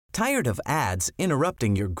Tired of ads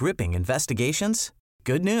interrupting your gripping investigations?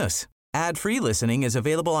 Good news. Ad-free listening is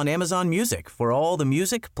available on Amazon Music for all the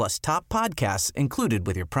music plus top podcasts included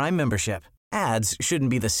with your Prime membership. Ads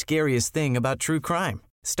shouldn't be the scariest thing about true crime.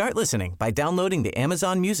 Start listening by downloading the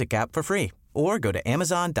Amazon Music app for free or go to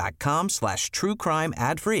amazon.com/truecrime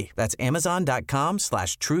ad-free. That's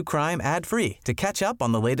amazon.com/truecrime ad-free to catch up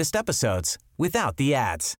on the latest episodes without the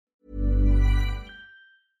ads.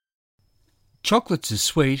 Chocolates are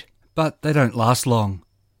sweet, but they don't last long.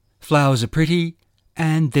 Flowers are pretty,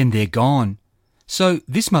 and then they're gone. So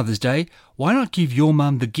this Mother's Day, why not give your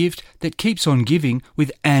mum the gift that keeps on giving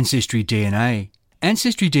with Ancestry DNA?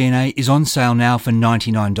 Ancestry DNA is on sale now for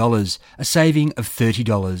 $99, a saving of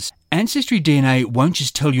 $30. Ancestry DNA won't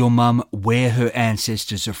just tell your mum where her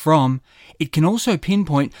ancestors are from, it can also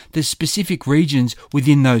pinpoint the specific regions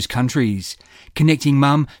within those countries, connecting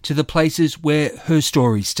mum to the places where her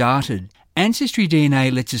story started. Ancestry DNA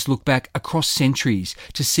lets us look back across centuries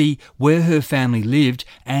to see where her family lived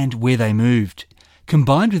and where they moved.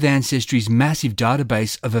 Combined with Ancestry's massive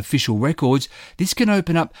database of official records, this can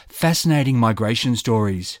open up fascinating migration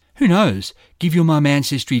stories. Who knows? Give your mum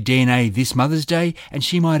Ancestry DNA this Mother's Day and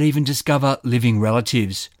she might even discover living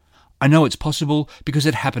relatives. I know it's possible because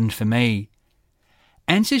it happened for me.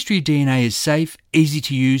 Ancestry DNA is safe, easy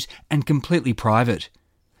to use and completely private.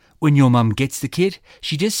 When your mum gets the kit,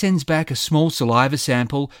 she just sends back a small saliva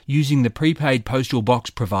sample using the prepaid postal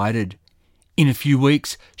box provided. In a few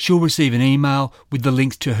weeks, she'll receive an email with the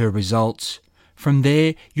links to her results. From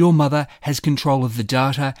there, your mother has control of the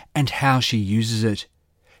data and how she uses it.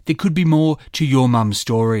 There could be more to your mum's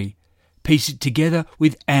story. Piece it together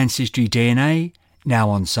with Ancestry DNA,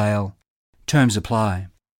 now on sale. Terms apply.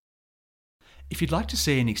 If you'd like to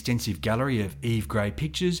see an extensive gallery of Eve Gray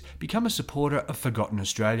pictures, become a supporter of Forgotten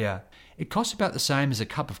Australia. It costs about the same as a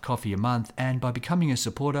cup of coffee a month, and by becoming a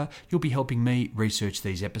supporter, you'll be helping me research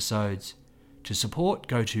these episodes. To support,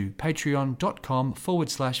 go to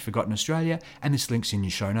patreon.com/Forgotten Australia, and this link's in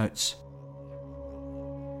your show notes.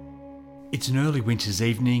 It's an early winter's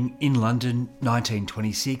evening in London,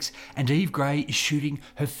 1926, and Eve Gray is shooting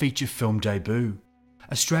her feature film debut.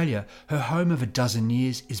 Australia, her home of a dozen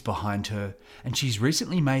years, is behind her, and she's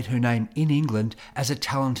recently made her name in England as a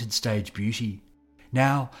talented stage beauty.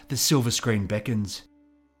 Now, the silver screen beckons.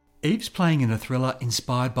 Eve's playing in a thriller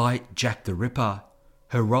inspired by Jack the Ripper.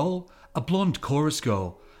 Her role? A blonde chorus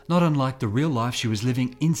girl, not unlike the real life she was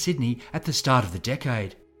living in Sydney at the start of the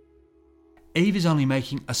decade. Eve is only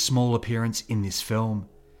making a small appearance in this film.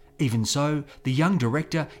 Even so, the young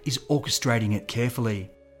director is orchestrating it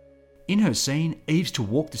carefully. In her scene, Eve's to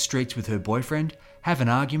walk the streets with her boyfriend, have an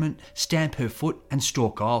argument, stamp her foot and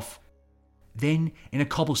stalk off. Then, in a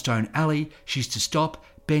cobblestone alley, she's to stop,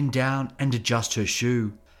 bend down and adjust her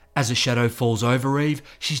shoe. As a shadow falls over Eve,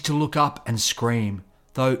 she's to look up and scream,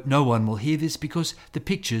 though no one will hear this because the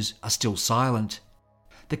pictures are still silent.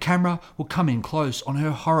 The camera will come in close on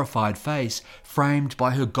her horrified face, framed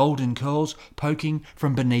by her golden curls poking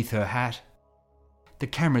from beneath her hat. The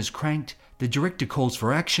camera's cranked, the director calls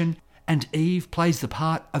for action, and Eve plays the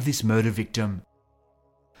part of this murder victim.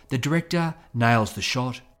 The director nails the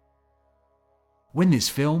shot. When this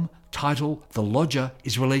film, titled The Lodger,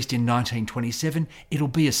 is released in 1927, it'll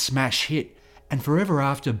be a smash hit, and forever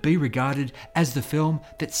after be regarded as the film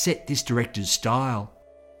that set this director's style.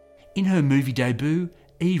 In her movie debut,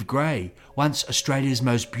 Eve Gray, once Australia's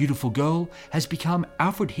most beautiful girl, has become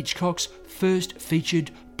Alfred Hitchcock's first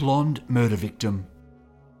featured blonde murder victim.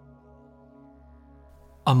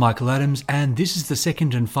 I'm Michael Adams, and this is the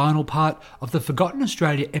second and final part of the Forgotten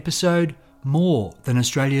Australia episode, More Than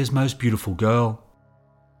Australia's Most Beautiful Girl.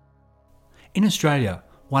 In Australia,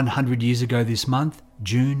 100 years ago this month,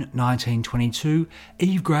 June 1922,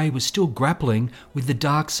 Eve Gray was still grappling with the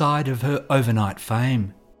dark side of her overnight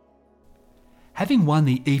fame. Having won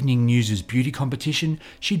the Evening News' beauty competition,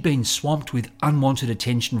 she'd been swamped with unwanted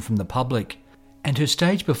attention from the public, and her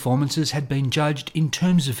stage performances had been judged in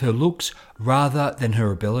terms of her looks rather than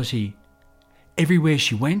her ability. Everywhere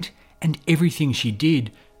she went and everything she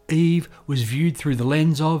did, Eve was viewed through the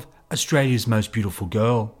lens of Australia's most beautiful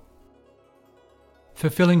girl.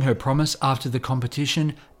 Fulfilling her promise after the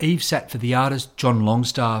competition, Eve sat for the artist John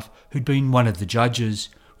Longstaff, who'd been one of the judges,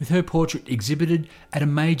 with her portrait exhibited at a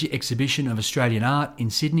major exhibition of Australian art in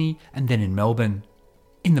Sydney and then in Melbourne.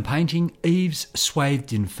 In the painting, Eve's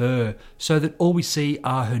swathed in fur, so that all we see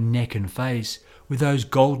are her neck and face, with those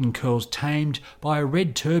golden curls tamed by a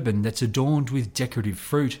red turban that's adorned with decorative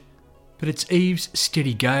fruit. But it's Eve's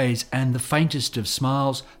steady gaze and the faintest of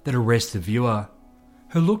smiles that arrest the viewer.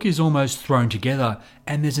 Her look is almost thrown together,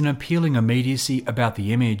 and there's an appealing immediacy about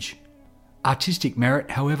the image. Artistic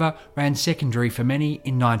merit, however, ran secondary for many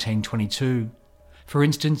in 1922. For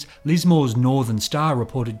instance, Lismore's Northern Star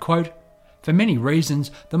reported, quote, "For many reasons,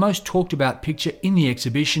 the most talked about picture in the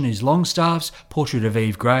exhibition is Longstaff's portrait of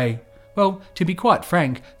Eve Gray. Well, to be quite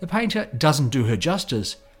frank, the painter doesn't do her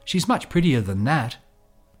justice. She's much prettier than that."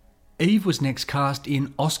 Eve was next cast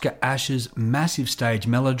in Oscar Ashe's massive stage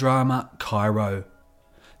melodrama, Cairo.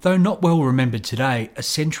 Though not well remembered today, a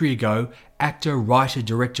century ago, actor, writer,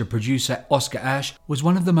 director, producer Oscar Ashe was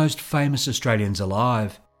one of the most famous Australians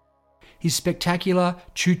alive. His spectacular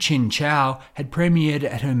Chu Chin Chow had premiered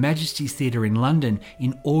at Her Majesty's Theatre in London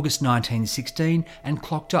in August 1916 and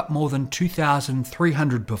clocked up more than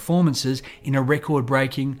 2,300 performances in a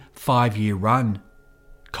record-breaking 5-year run.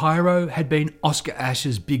 Cairo had been Oscar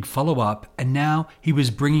Ashe's big follow-up, and now he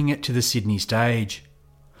was bringing it to the Sydney stage.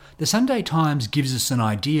 The Sunday Times gives us an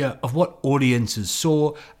idea of what audiences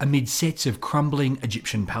saw amid sets of crumbling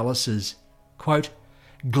Egyptian palaces. Quote,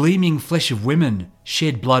 "Gleaming flesh of women,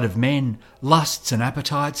 shed blood of men, lusts and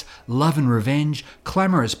appetites, love and revenge,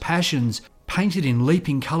 clamorous passions, painted in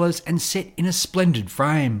leaping colours and set in a splendid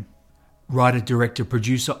frame." Writer, director,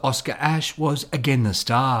 producer Oscar Ashe was again the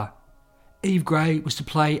star. Eve Gray was to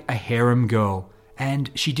play a harem girl,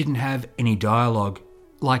 and she didn't have any dialogue.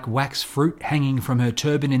 Like wax fruit hanging from her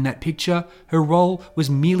turban in that picture, her role was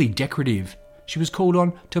merely decorative. She was called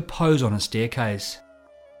on to pose on a staircase.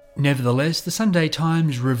 Nevertheless, the Sunday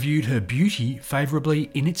Times reviewed her beauty favourably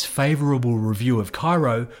in its favourable review of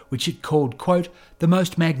Cairo, which it called, quote, "the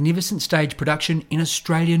most magnificent stage production in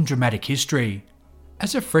Australian dramatic history."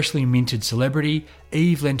 As a freshly minted celebrity,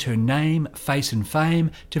 Eve lent her name, face and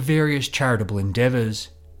fame to various charitable endeavours.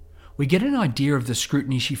 We get an idea of the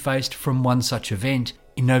scrutiny she faced from one such event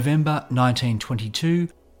in November 1922,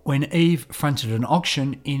 when Eve fronted an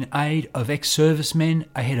auction in aid of ex-servicemen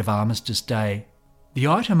ahead of Armistice Day. The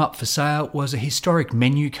item up for sale was a historic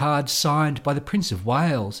menu card signed by the Prince of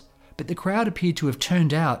Wales, but the crowd appeared to have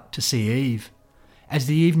turned out to see Eve. As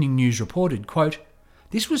the Evening News reported, quote,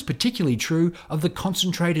 "This was particularly true of the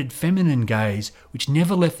concentrated feminine gaze, which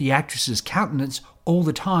never left the actress's countenance all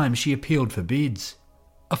the time she appealed for bids."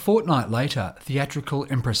 A fortnight later, theatrical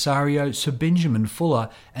impresario Sir Benjamin Fuller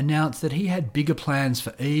announced that he had bigger plans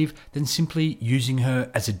for Eve than simply using her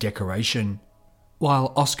as a decoration.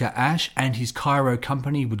 While Oscar Ashe and his Cairo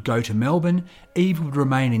company would go to Melbourne, Eve would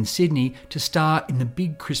remain in Sydney to star in the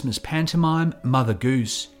big Christmas pantomime Mother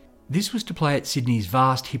Goose. This was to play at Sydney's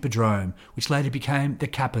vast Hippodrome, which later became the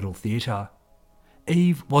Capitol Theatre.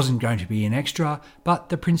 Eve wasn't going to be an extra, but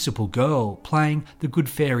the principal girl, playing the good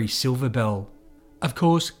fairy Silverbell. Of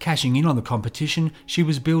course, cashing in on the competition, she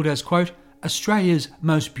was billed as, quote, "Australia's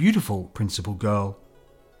most beautiful principal girl."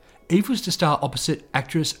 Eve was to star opposite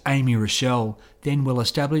actress Amy Rochelle, then well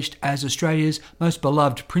established as Australia's most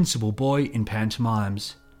beloved principal boy in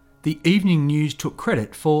pantomimes. The Evening News took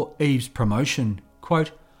credit for Eve's promotion.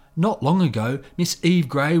 Quote, "Not long ago, Miss Eve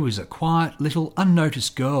Gray was a quiet, little,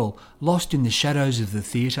 unnoticed girl, lost in the shadows of the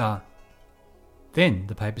theatre." Then,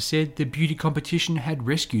 the paper said, the beauty competition had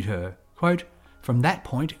rescued her. Quote, "From that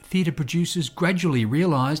point, theatre producers gradually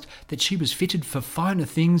realised that she was fitted for finer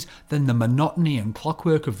things than the monotony and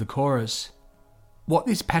clockwork of the chorus." What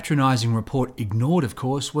this patronising report ignored, of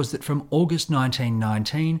course, was that from August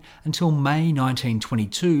 1919 until May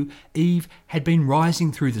 1922, Eve had been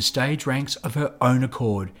rising through the stage ranks of her own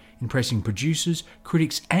accord, impressing producers,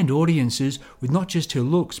 critics and audiences with not just her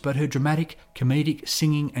looks but her dramatic, comedic,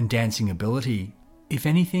 singing and dancing ability. If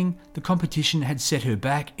anything, the competition had set her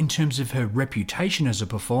back in terms of her reputation as a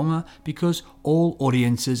performer because all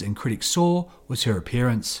audiences and critics saw was her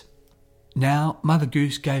appearance. Now, Mother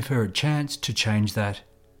Goose gave her a chance to change that.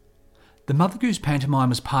 The Mother Goose pantomime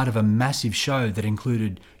was part of a massive show that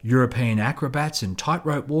included European acrobats and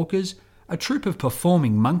tightrope walkers, a troupe of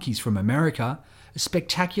performing monkeys from America, a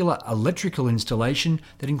spectacular electrical installation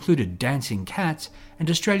that included dancing cats, and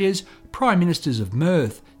Australia's Prime Ministers of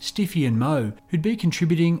Mirth, Stiffy and Mo, who'd be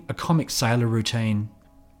contributing a comic sailor routine.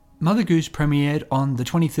 Mother Goose premiered on the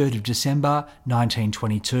 23rd of December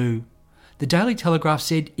 1922. The Daily Telegraph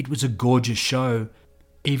said it was a gorgeous show.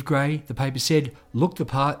 Eve Gray, the paper said, looked the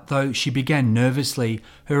part, though she began nervously,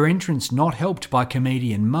 her entrance not helped by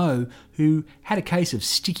comedian Mo, who had a case of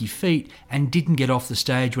sticky feet and didn't get off the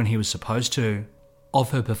stage when he was supposed to. Of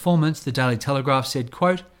her performance, the Daily Telegraph said,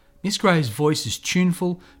 quote, "Miss Gray's voice is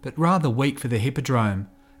tuneful, but rather weak for the Hippodrome.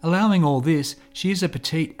 Allowing all this, she is a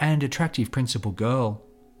petite and attractive principal girl."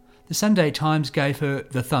 The Sunday Times gave her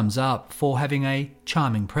the thumbs up for having a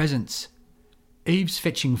charming presence. Eve's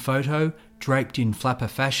fetching photo, draped in flapper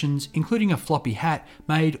fashions, including a floppy hat,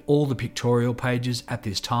 made all the pictorial pages at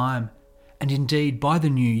this time. and indeed by the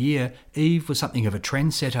new year, Eve was something of a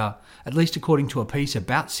trendsetter, at least according to a piece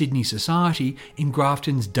about Sydney society in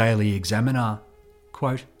Grafton's Daily Examiner.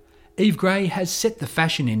 Quote, Eve Gray has set the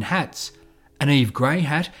fashion in hats. An Eve Gray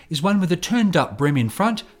hat is one with a turned-up brim in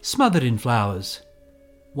front, smothered in flowers.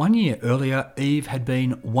 1 year earlier, Eve had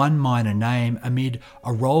been one minor name amid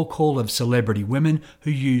a roll call of celebrity women who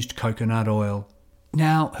used coconut oil.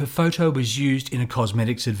 Now her photo was used in a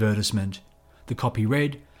cosmetics advertisement. The copy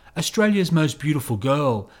read, Australia's most beautiful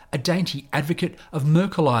girl, a dainty advocate of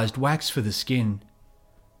mercurised wax for the skin.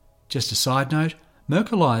 Just a side note,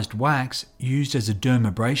 mercurised wax, used as a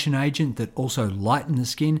dermabrasion agent that also lightened the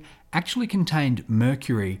skin, actually contained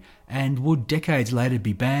mercury and would decades later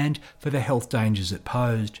be banned for the health dangers it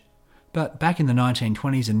posed. But back in the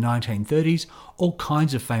 1920s and 1930s, all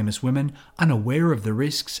kinds of famous women, unaware of the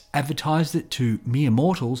risks, advertised it to mere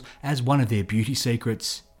mortals as one of their beauty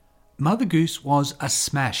secrets. Mother Goose was a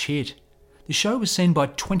smash hit. The show was seen by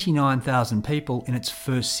 29,000 people in its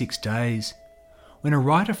first 6 days. When a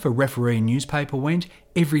writer for Referee newspaper went,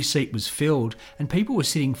 every seat was filled and people were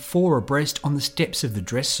sitting 4 abreast on the steps of the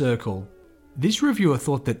dress circle. This reviewer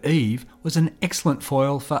thought that Eve was an excellent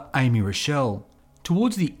foil for Amy Rochelle.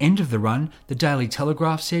 Towards the end of the run, the Daily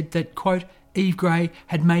Telegraph said that, quote, Eve Gray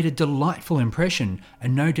had made a delightful impression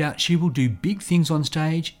and no doubt she will do big things on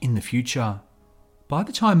stage in the future. By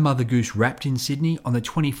the time Mother Goose wrapped in Sydney on the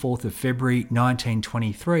 24th of February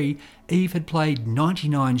 1923, Eve had played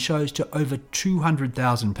 99 shows to over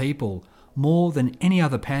 200,000 people, more than any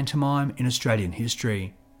other pantomime in Australian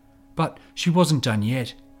history. But she wasn't done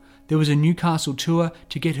yet. There was a Newcastle tour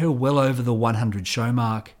to get her well over the 100 show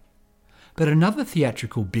mark. But another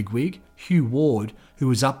theatrical bigwig, Hugh Ward, who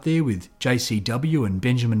was up there with JCW and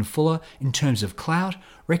Benjamin Fuller in terms of clout,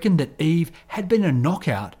 reckoned that Eve had been a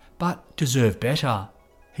knockout but deserved better.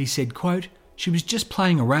 He said, quote, she was just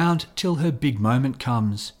playing around till her big moment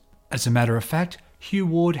comes. As a matter of fact, Hugh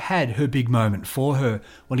Ward had her big moment for her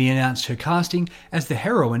when he announced her casting as the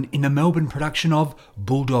heroine in the Melbourne production of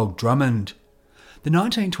Bulldog Drummond. The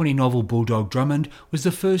 1920 novel Bulldog Drummond was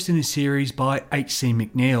the first in a series by H.C.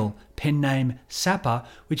 McNeill, pen name Sapper,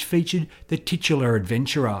 which featured the titular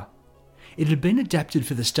adventurer. It had been adapted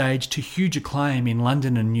for the stage to huge acclaim in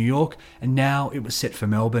London and New York, and now it was set for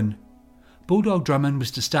Melbourne. Bulldog Drummond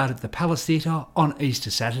was to start at the Palace Theatre on Easter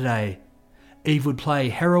Saturday. Eve would play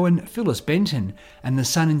heroine Phyllis Benton, and The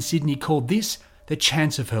Sun in Sydney called this the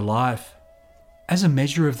chance of her life. As a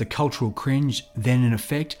measure of the cultural cringe then in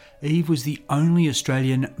effect, Eve was the only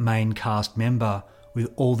Australian main cast member,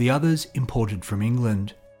 with all the others imported from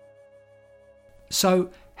England. So,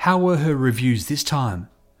 how were her reviews this time?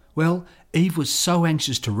 Well, Eve was so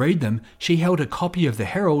anxious to read them, she held a copy of the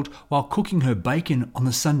Herald while cooking her bacon on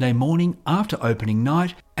the Sunday morning after opening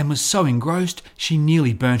night and was so engrossed she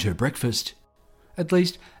nearly burnt her breakfast. At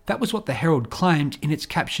least, that was what the Herald claimed in its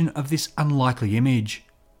caption of this unlikely image.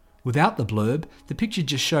 Without the blurb, the picture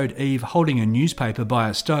just showed Eve holding a newspaper by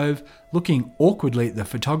a stove, looking awkwardly at the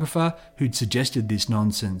photographer who'd suggested this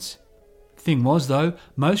nonsense. Thing was though,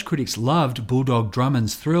 most critics loved Bulldog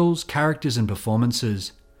Drummond's thrills, characters and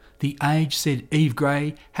performances. The Age said Eve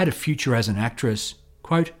Gray had a future as an actress.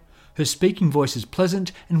 Quote, her speaking voice is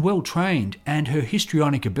pleasant and well trained and her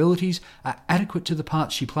histrionic abilities are adequate to the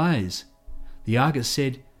parts she plays. The Argus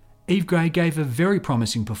said, Eve Gray gave a very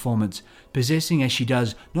promising performance, possessing as she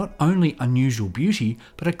does not only unusual beauty,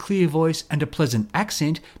 but a clear voice and a pleasant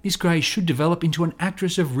accent. Miss Gray should develop into an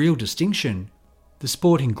actress of real distinction. The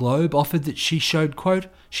Sporting Globe offered that she showed, quote,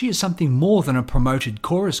 she is something more than a promoted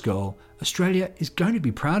chorus girl. Australia is going to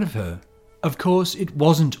be proud of her. Of course, it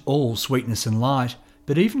wasn't all sweetness and light,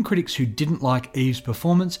 but even critics who didn't like Eve's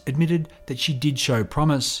performance admitted that she did show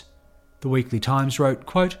promise. The Weekly Times wrote,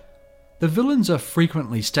 quote, the villains are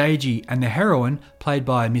frequently stagey and the heroine, played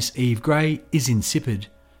by Miss Eve Gray, is insipid.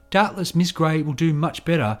 Doubtless Miss Gray will do much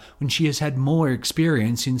better when she has had more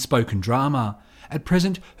experience in spoken drama. At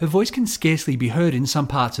present, her voice can scarcely be heard in some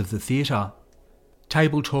parts of the theatre.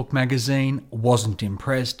 Table Talk magazine wasn't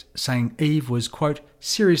impressed, saying Eve was, quote,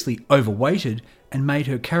 seriously overweighted and made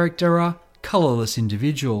her character a colourless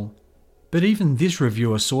individual. But even this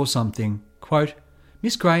reviewer saw something, quote,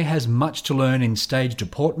 Miss Gray has much to learn in stage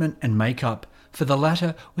deportment and makeup, for the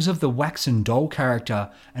latter was of the waxen doll character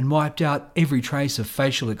and wiped out every trace of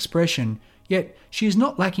facial expression, yet she is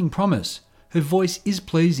not lacking promise. Her voice is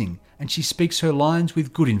pleasing and she speaks her lines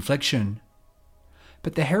with good inflection.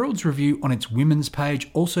 But the Herald's review on its women's page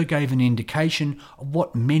also gave an indication of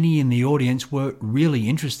what many in the audience were really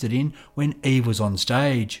interested in when Eve was on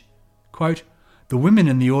stage. Quote, the women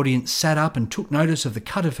in the audience sat up and took notice of the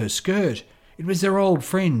cut of her skirt. It was their old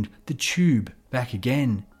friend, the tube, back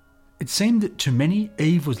again. It seemed that to many,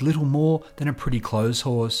 Eve was little more than a pretty clothes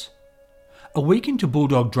horse. A week into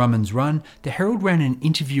Bulldog Drummond's run, the Herald ran an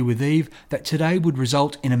interview with Eve that today would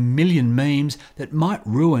result in 1 million memes that might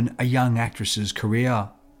ruin a young actress's career.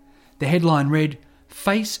 The headline read,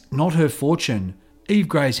 "Face not her fortune, Eve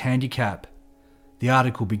Gray's handicap." The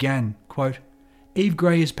article began, quote, "Eve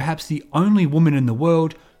Gray is perhaps the only woman in the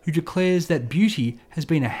world who declares that beauty has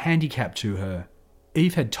been a handicap to her."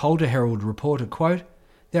 Eve had told a Herald reporter, quote,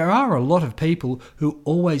 "There are a lot of people who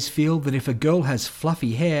always feel that if a girl has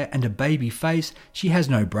fluffy hair and a baby face, she has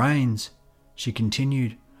no brains." She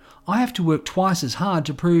continued, "I have to work twice as hard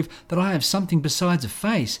to prove that I have something besides a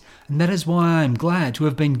face, and that is why I am glad to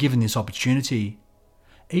have been given this opportunity."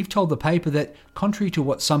 Eve told the paper that, contrary to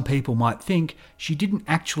what some people might think, she didn't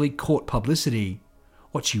actually court publicity.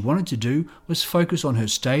 What she wanted to do was focus on her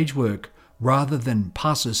stage work, rather than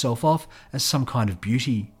pass herself off as some kind of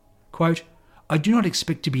beauty. Quote, "I do not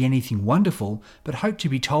expect to be anything wonderful, but hope to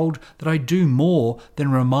be told that I do more than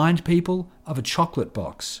remind people of a chocolate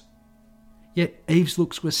box." Yet Eve's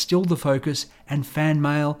looks were still the focus, and fan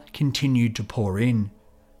mail continued to pour in.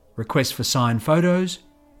 Requests for signed photos,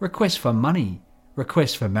 requests for money,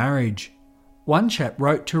 requests for marriage. One chap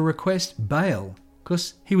wrote to request bail,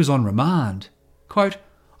 because he was on remand. Quote,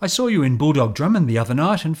 "I saw you in Bulldog Drummond the other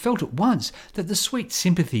night and felt at once that the sweet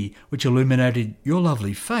sympathy which illuminated your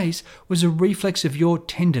lovely face was a reflex of your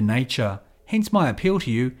tender nature, hence my appeal to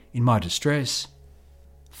you in my distress."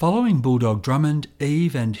 Following Bulldog Drummond,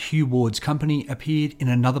 Eve and Hugh Ward's company appeared in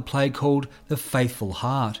another play called The Faithful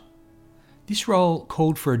Heart. This role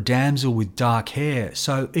called for a damsel with dark hair,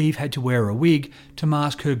 so Eve had to wear a wig to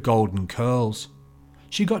mask her golden curls.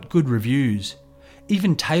 She got good reviews.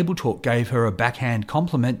 Even Table Talk gave her a backhand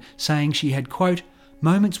compliment, saying she had, quote,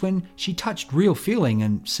 "moments when she touched real feeling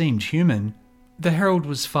and seemed human." The Herald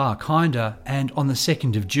was far kinder, and on the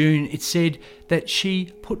 2nd of June it said that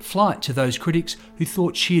she put flight to those critics who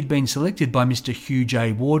thought she had been selected by Mr. Hugh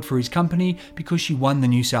J. Ward for his company because she won the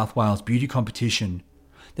New South Wales beauty competition.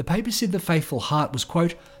 The paper said The Faithful Heart was,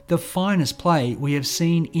 quote, "the finest play we have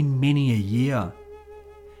seen in many a year."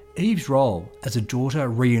 Eve's role as a daughter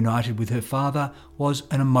reunited with her father was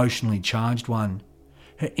an emotionally charged one.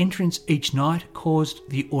 Her entrance each night caused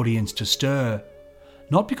the audience to stir,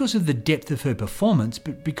 not because of the depth of her performance,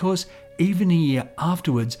 but because even a year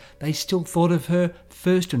afterwards they still thought of her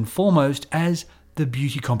first and foremost as the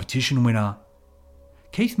beauty competition winner.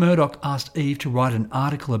 Keith Murdoch asked Eve to write an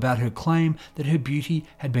article about her claim that her beauty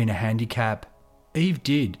had been a handicap. Eve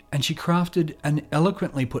did, and she crafted an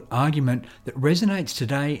eloquently put argument that resonates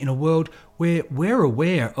today in a world where we're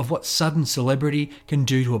aware of what sudden celebrity can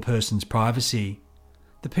do to a person's privacy.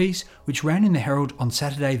 The piece, which ran in the Herald on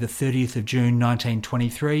Saturday the 30th of June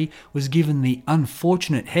 1923, was given the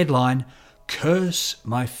unfortunate headline, "Curse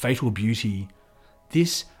my fatal beauty."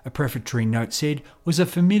 This, a prefatory note said, was a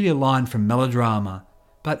familiar line from melodrama,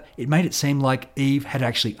 but it made it seem like Eve had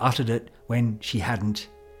actually uttered it when she hadn't.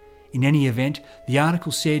 In any event, the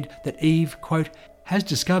article said that Eve, quote, "has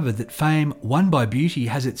discovered that fame won by beauty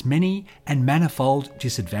has its many and manifold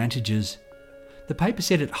disadvantages." The paper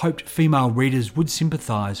said it hoped female readers would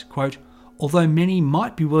sympathise, quote, "although many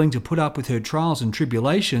might be willing to put up with her trials and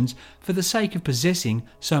tribulations for the sake of possessing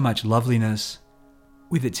so much loveliness."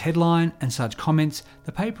 With its headline and such comments,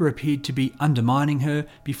 the paper appeared to be undermining her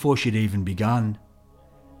before she'd even begun.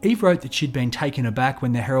 Eve wrote that she'd been taken aback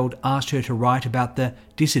when the Herald asked her to write about the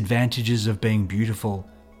disadvantages of being beautiful.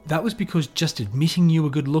 That was because just admitting you were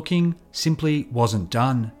good looking simply wasn't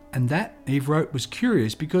done. And that, Eve wrote, was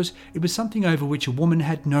curious because it was something over which a woman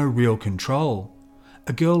had no real control.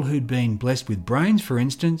 A girl who'd been blessed with brains, for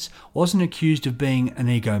instance, wasn't accused of being an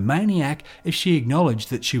egomaniac if she acknowledged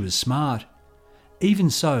that she was smart. Even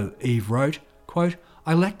so, Eve wrote, quote,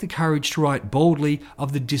 "I lacked the courage to write boldly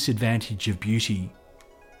of the disadvantage of beauty."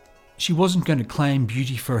 She wasn't going to claim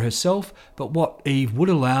beauty for herself, but what Eve would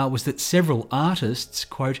allow was that several artists,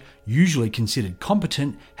 quote, "usually considered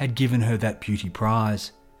competent, had given her that beauty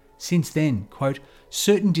prize. Since then, quote,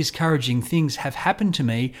 "certain discouraging things have happened to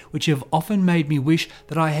me which have often made me wish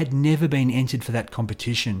that I had never been entered for that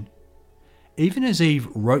competition." Even as Eve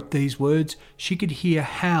wrote these words, she could hear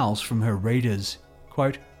howls from her readers.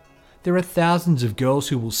 Quote, "There are thousands of girls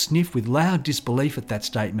who will sniff with loud disbelief at that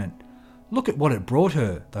statement. Look at what it brought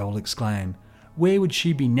her," they will exclaim. "Where would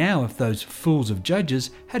she be now if those fools of judges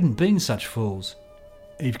hadn't been such fools?"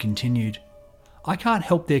 Eve continued, "I can't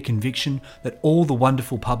help their conviction that all the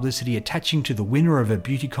wonderful publicity attaching to the winner of a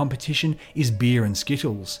beauty competition is beer and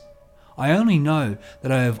skittles. I only know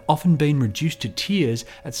that I have often been reduced to tears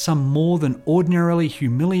at some more than ordinarily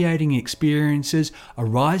humiliating experiences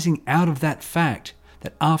arising out of that fact,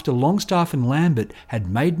 that after Longstaff and Lambert had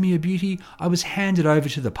made me a beauty, I was handed over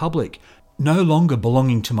to the public, no longer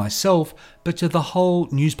belonging to myself, but to the whole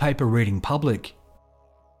newspaper reading public.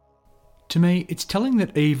 To me, it's telling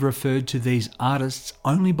that Eve referred to these artists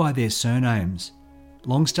only by their surnames.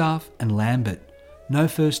 Longstaff and Lambert. No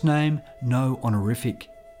first name, no honorific.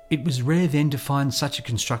 It was rare then to find such a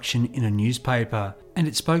construction in a newspaper, and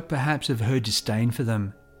it spoke perhaps of her disdain for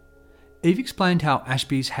them. Eve explained how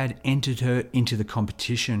Ashby's had entered her into the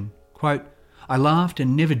competition. Quote, "I laughed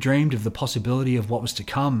and never dreamed of the possibility of what was to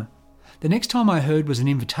come. The next time I heard was an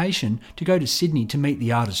invitation to go to Sydney to meet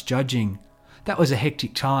the artists judging. That was a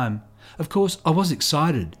hectic time. Of course, I was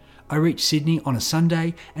excited. I reached Sydney on a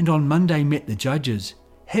Sunday and on Monday met the judges.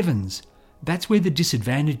 Heavens, that's where the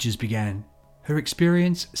disadvantages began." Her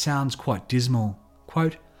experience sounds quite dismal.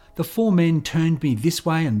 Quote, "The 4 men turned me this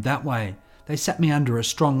way and that way. They sat me under a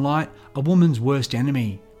strong light, a woman's worst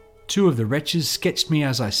enemy. 2 of the wretches sketched me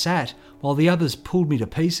as I sat, while the others pulled me to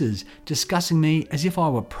pieces, discussing me as if I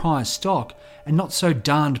were prize stock, and not so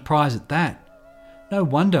darned prize at that. No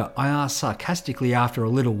wonder I asked sarcastically after a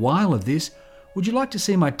little while of this, 'Would you like to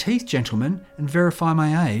see my teeth, gentlemen, and verify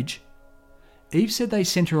my age?' Eve said they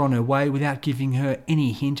sent her on her way without giving her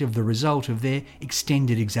any hint of the result of their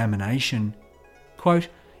extended examination. Quote,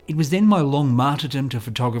 "It was then my long martyrdom to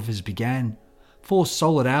photographers began. 4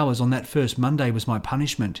 solid hours on that first Monday was my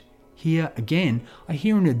punishment. Here, again, I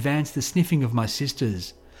hear in advance the sniffing of my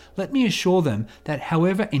sisters. Let me assure them that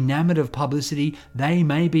however enamoured of publicity they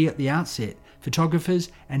may be at the outset, photographers,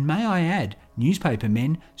 and may I add, newspaper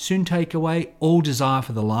men, soon take away all desire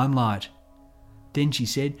for the limelight." Then she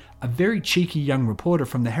said a very cheeky young reporter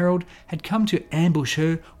from the Herald had come to ambush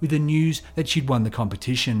her with the news that she'd won the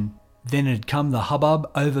competition. Then had come the hubbub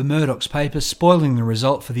over Murdoch's paper spoiling the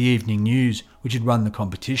result for the Evening News, which had run the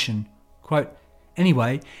competition. Quote,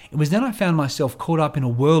 "Anyway, it was then I found myself caught up in a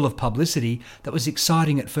whirl of publicity that was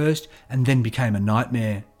exciting at first and then became a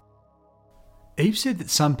nightmare." Eve said that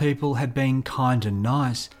some people had been kind and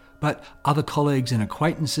nice, but other colleagues and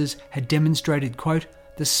acquaintances had demonstrated, quote,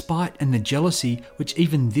 "the spite and the jealousy which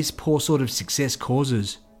even this poor sort of success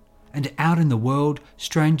causes. And out in the world,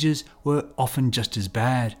 strangers were often just as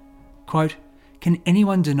bad. Quote, can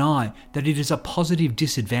anyone deny that it is a positive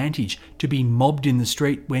disadvantage to be mobbed in the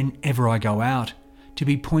street whenever I go out, to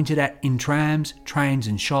be pointed at in trams, trains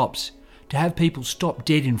and shops, to have people stop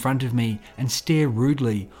dead in front of me and stare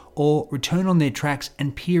rudely, or return on their tracks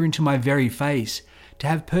and peer into my very face, to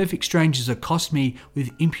have perfect strangers accost me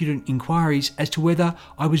with impudent inquiries as to whether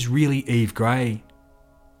I was really Eve Gray."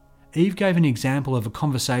 Eve gave an example of a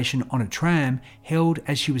conversation on a tram held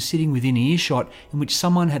as she was sitting within earshot in which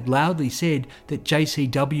someone had loudly said that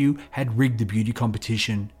JCW had rigged the beauty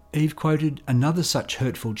competition. Eve quoted another such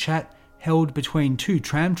hurtful chat held between 2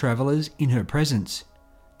 tram travellers in her presence.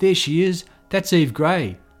 "There she is, that's Eve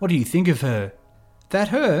Gray. What do you think of her?" "That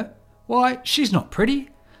her? Why, she's not pretty.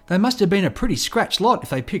 They must have been a pretty scratch lot if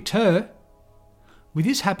they picked her." With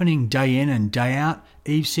this happening day in and day out,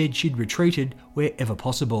 Eve said she'd retreated wherever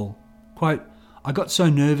possible. Quote, "I got so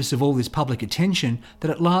nervous of all this public attention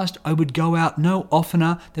that at last I would go out no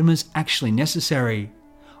oftener than was actually necessary.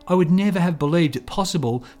 I would never have believed it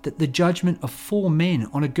possible that the judgment of 4 men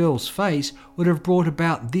on a girl's face would have brought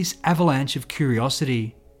about this avalanche of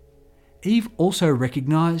curiosity." Eve also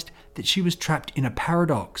recognised that she was trapped in a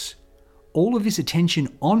paradox. All of this attention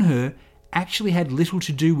on her actually had little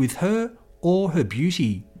to do with her or her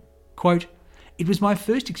beauty. Quote, "It was my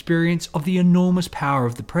first experience of the enormous power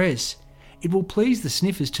of the press. It will please the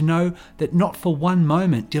sniffers to know that not for one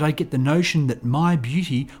moment did I get the notion that my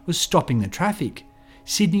beauty was stopping the traffic.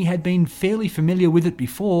 Sydney had been fairly familiar with it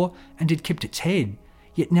before and had kept its head.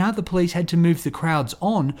 Yet now the police had to move the crowds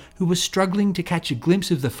on who were struggling to catch a glimpse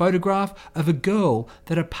of the photograph of a girl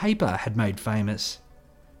that a paper had made famous."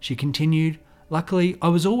 She continued, "Luckily, I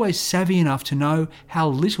was always savvy enough to know how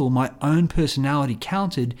little my own personality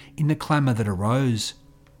counted in the clamour that arose."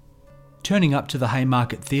 Turning up to the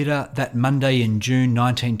Haymarket Theatre that Monday in June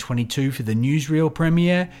 1922 for the newsreel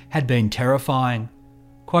premiere had been terrifying.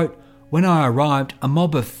 Quote, "When I arrived, a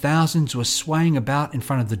mob of thousands were swaying about in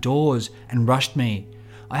front of the doors and rushed me.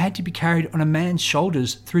 I had to be carried on a man's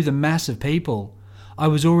shoulders through the mass of people. I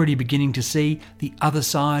was already beginning to see the other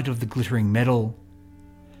side of the glittering medal."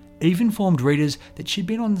 Eve informed readers that she'd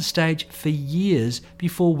been on the stage for years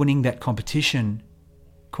before winning that competition.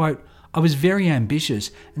 Quote, "I was very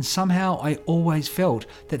ambitious and somehow I always felt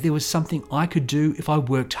that there was something I could do if I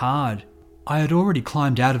worked hard. I had already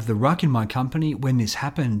climbed out of the ruck in my company when this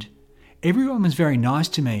happened. Everyone was very nice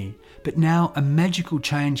to me, but now a magical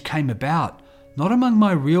change came about, not among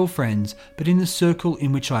my real friends, but in the circle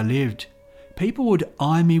in which I lived. People would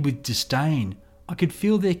eye me with disdain. I could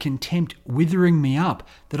feel their contempt withering me up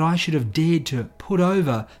that I should have dared to put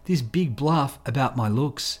over this big bluff about my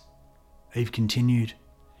looks. Eve continued,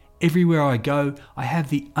 everywhere I go, I have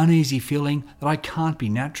the uneasy feeling that I can't be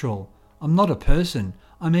natural. I'm not a person.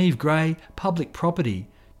 I'm Eve Gray, public property,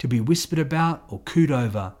 to be whispered about or cooed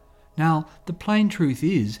over. Now, the plain truth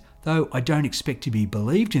is, though I don't expect to be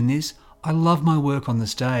believed in this, I love my work on the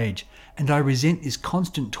stage, and I resent this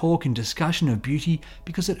constant talk and discussion of beauty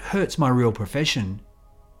because it hurts my real profession.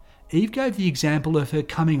 Eve gave the example of her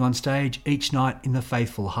coming on stage each night in The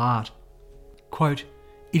Faithful Heart. Quote,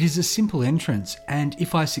 it is a simple entrance, and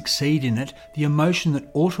if I succeed in it, the emotion that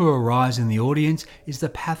ought to arise in the audience is the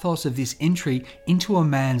pathos of this entry into a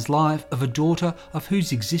man's life of a daughter of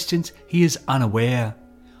whose existence he is unaware.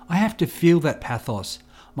 I have to feel that pathos.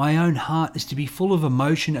 My own heart is to be full of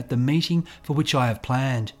emotion at the meeting for which I have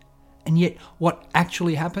planned. And yet, what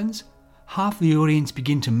actually happens? Half the audience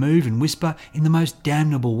begin to move and whisper in the most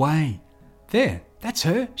damnable way. There, that's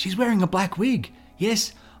her. She's wearing a black wig.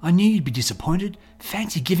 Yes, I knew you'd be disappointed.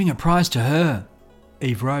 Fancy giving a prize to her.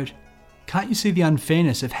 Eve wrote, can't you see the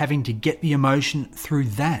unfairness of having to get the emotion through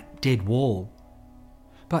that dead wall?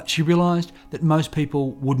 But she realised that most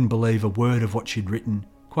people wouldn't believe a word of what she'd written.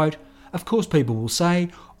 Quote, of course people will say,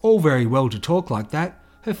 all very well to talk like that.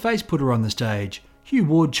 Her face put her on the stage. Hugh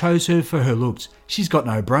Ward chose her for her looks. She's got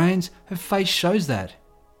no brains. Her face shows that.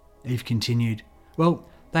 Eve continued, well,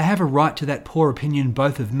 they have a right to that poor opinion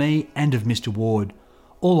both of me and of Mr. Ward.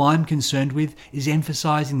 All I'm concerned with is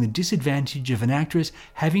emphasising the disadvantage of an actress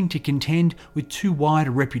having to contend with too wide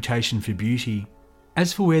a reputation for beauty.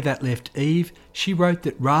 As for where that left Eve, she wrote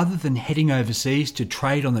that rather than heading overseas to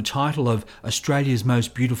trade on the title of Australia's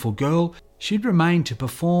most beautiful girl, she'd remain to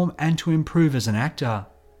perform and to improve as an actor.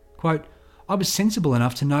 Quote, I was sensible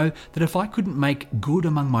enough to know that if I couldn't make good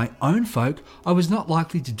among my own folk, I was not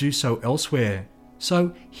likely to do so elsewhere.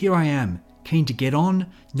 So here I am, keen to get on,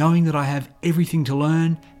 knowing that I have everything to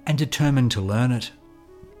learn and determined to learn it.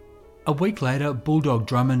 A week later, Bulldog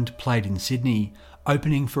Drummond played in Sydney,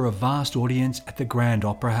 opening for a vast audience at the Grand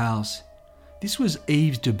Opera House. This was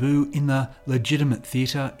Eve's debut in the legitimate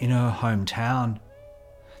theatre in her hometown.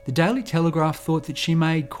 The Daily Telegraph thought that she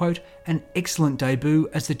made, quote, an excellent debut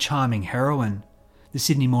as the charming heroine. The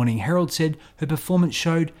Sydney Morning Herald said her performance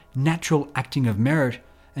showed natural acting of merit,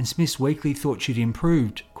 and Smith's Weekly thought she'd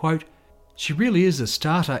improved, quote, she really is a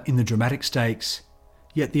starter in the dramatic stakes.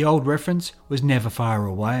 Yet the old reference was never far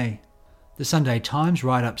away. The Sunday Times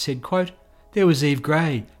write-up said, quote, there was Eve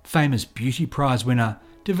Gray, famous beauty prize winner,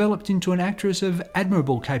 developed into an actress of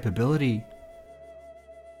admirable capability.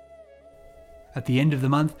 At the end of the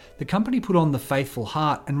month, the company put on The Faithful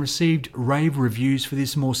Heart and received rave reviews for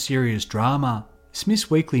this more serious drama. Smith's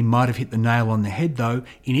Weekly might have hit the nail on the head, though,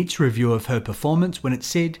 in its review of her performance when it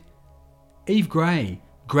said, Eve Gray,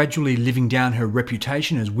 gradually living down her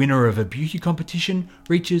reputation as winner of a beauty competition,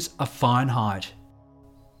 reaches a fine height.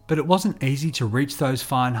 But it wasn't easy to reach those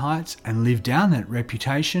fine heights and live down that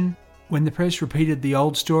reputation when the press repeated the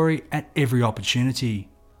old story at every opportunity.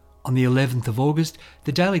 On the 11th of August,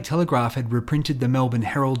 the Daily Telegraph had reprinted the Melbourne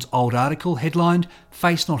Herald's old article headlined,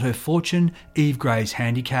 Face Not Her Fortune, Eve Gray's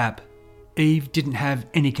Handicap. Eve didn't have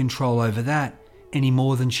any control over that, any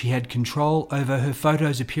more than she had control over her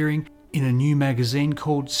photos appearing in a new magazine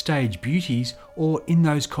called Stage Beauties, or in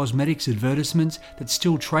those cosmetics advertisements that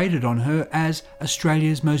still traded on her as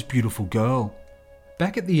Australia's most beautiful girl.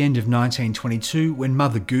 Back at the end of 1922, when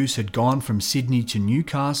Mother Goose had gone from Sydney to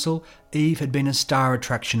Newcastle, Eve had been a star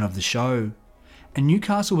attraction of the show. And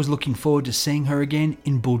Newcastle was looking forward to seeing her again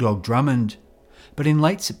in Bulldog Drummond. But in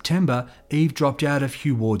late September, Eve dropped out of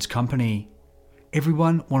Hugh Ward's company.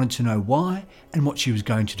 Everyone wanted to know why and what she was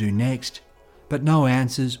going to do next, but no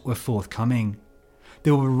answers were forthcoming.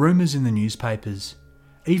 There were rumours in the newspapers.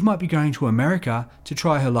 Eve might be going to America to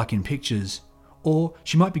try her luck in pictures, or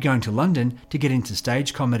she might be going to London to get into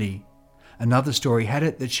stage comedy. Another story had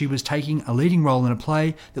it that she was taking a leading role in a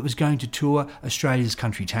play that was going to tour Australia's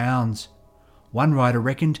country towns. One writer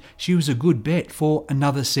reckoned she was a good bet for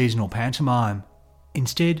another seasonal pantomime.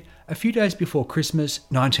 Instead, a few days before Christmas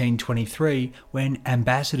 1923, when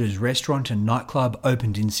Ambassador's Restaurant and Nightclub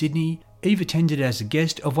opened in Sydney, Eve attended as a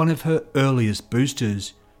guest of one of her earliest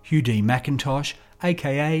boosters, Hugh D. McIntosh,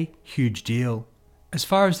 aka Huge Deal. As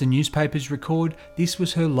far as the newspapers record, this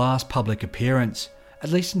was her last public appearance,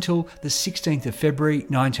 at least until the 16th of February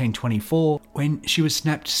 1924, when she was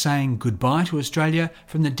snapped saying goodbye to Australia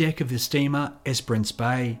from the deck of the steamer Esperance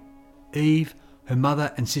Bay. Eve, her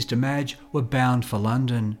mother and sister Madge were bound for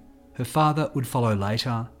London. Her father would follow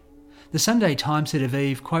later. The Sunday Times said of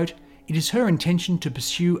Eve, quote, It is her intention to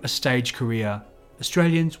pursue a stage career.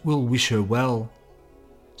 Australians will wish her well.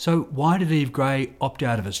 So why did Eve Gray opt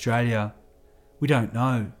out of Australia? We don't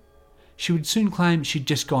know. She would soon claim she'd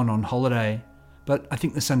just gone on holiday, but I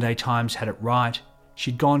think the Sunday Times had it right.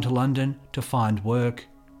 She'd gone to London to find work.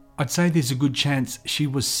 I'd say there's a good chance she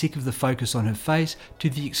was sick of the focus on her face to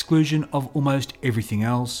the exclusion of almost everything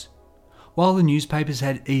else. While the newspapers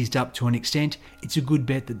had eased up to an extent, it's a good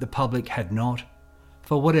bet that the public had not.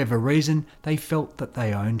 For whatever reason, they felt that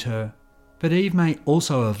they owned her. But Eve may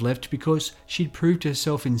also have left because she'd proved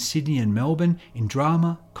herself in Sydney and Melbourne in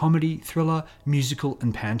drama, comedy, thriller, musical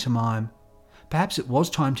and pantomime. Perhaps it was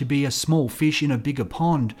time to be a small fish in a bigger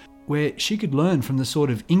pond, where she could learn from the sort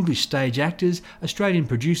of English stage actors Australian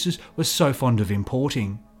producers were so fond of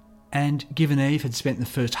importing. And given Eve had spent the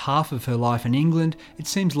first half of her life in England, it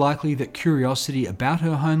seems likely that curiosity about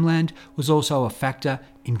her homeland was also a factor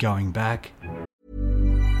in going back.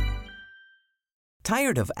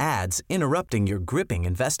 Tired of ads interrupting your gripping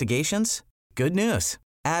investigations? Good news.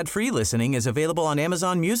 Ad-free listening is available on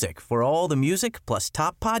Amazon Music for all the music plus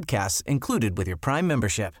top podcasts included with your Prime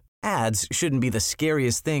membership. Ads shouldn't be the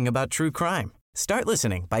scariest thing about true crime. Start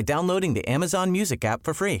listening by downloading the Amazon Music app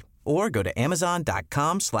for free or go to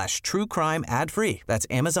amazon.com/truecrime ad-free. That's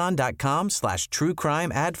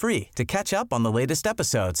amazon.com/truecrime ad-free to catch up on the latest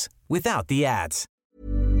episodes without the ads.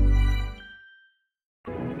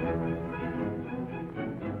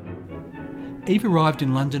 Eve arrived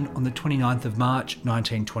in London on the 29th of March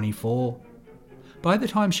 1924. By the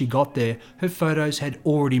time she got there, her photos had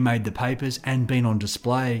already made the papers and been on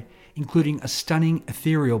display, including a stunning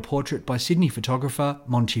ethereal portrait by Sydney photographer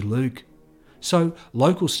Monty Luke. So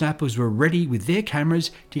local snappers were ready with their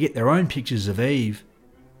cameras to get their own pictures of Eve.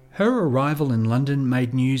 Her arrival in London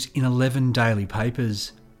made news in 11 daily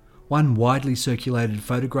papers. One widely circulated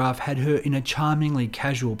photograph had her in a charmingly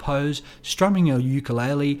casual pose, strumming a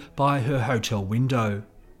ukulele by her hotel window.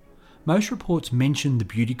 Most reports mentioned the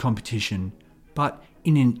beauty competition, but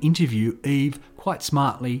in an interview, Eve, quite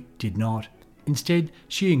smartly, did not. Instead,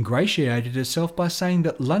 she ingratiated herself by saying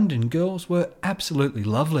that London girls were absolutely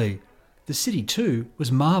lovely. The city, too,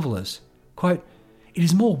 was marvellous. Quote, "It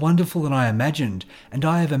is more wonderful than I imagined, and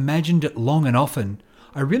I have imagined it long and often.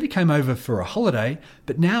 I really came over for a holiday,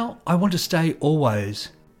 but now I want to stay always."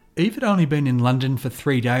 Eve had only been in London for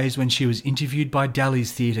 3 days when she was interviewed by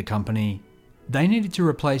Daly's Theatre Company. They needed to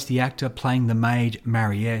replace the actor playing the maid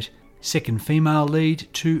Mariette, second female lead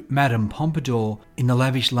to Madame Pompadour, in the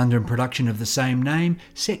lavish London production of the same name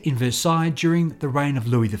set in Versailles during the reign of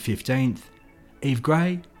Louis XV. Eve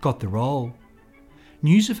Gray got the role.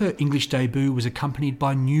 News of her English debut was accompanied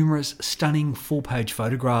by numerous stunning full-page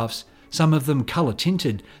photographs, some of them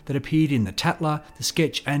colour-tinted, that appeared in the Tatler, the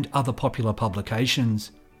Sketch and other popular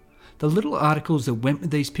publications. The little articles that went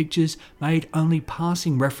with these pictures made only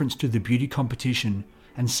passing reference to the beauty competition,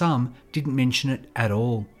 and some didn't mention it at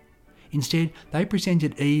all. Instead, they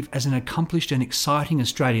presented Eve as an accomplished and exciting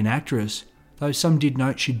Australian actress, though some did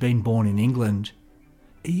note she'd been born in England.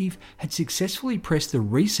 Eve had successfully pressed the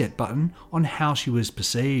reset button on how she was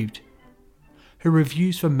perceived. Her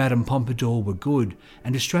reviews for Madame Pompadour were good,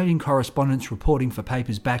 and Australian correspondents reporting for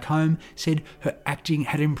papers back home said her acting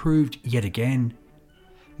had improved yet again.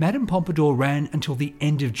 Madame Pompadour ran until the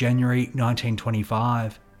end of January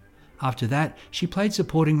 1925. After that, she played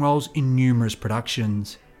supporting roles in numerous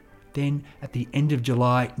productions. Then, at the end of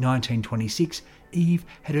July 1926, Eve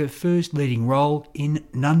had her first leading role in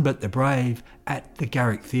None But the Brave at the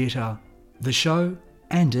Garrick Theatre. The show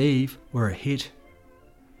and Eve were a hit.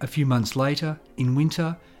 A few months later, in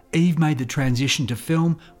winter, Eve made the transition to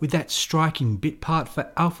film with that striking bit part for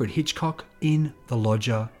Alfred Hitchcock in The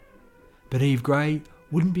Lodger. But Eve Gray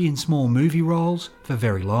wouldn't be in small movie roles for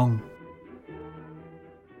very long.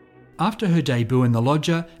 After her debut in The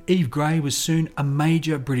Lodger, Eve Gray was soon a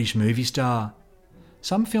major British movie star.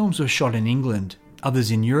 Some films were shot in England, others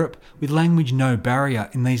in Europe, with language no barrier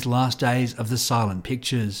in these last days of the silent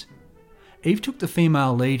pictures. Eve took the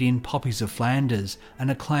female lead in Poppies of Flanders, an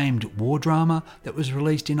acclaimed war drama that was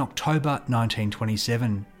released in October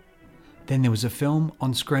 1927. Then there was a film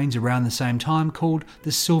on screens around the same time called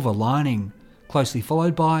The Silver Lining, closely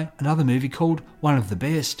followed by another movie called One of the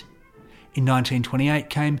Best. In 1928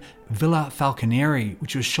 came Villa Falconeri,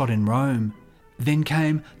 which was shot in Rome. Then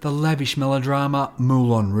came the lavish melodrama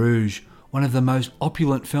Moulin Rouge, one of the most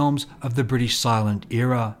opulent films of the British silent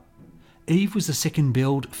era. Eve was the second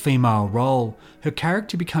billed female role, her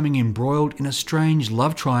character becoming embroiled in a strange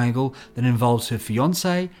love triangle that involves her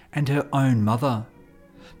fiancé and her own mother.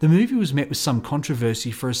 The movie was met with some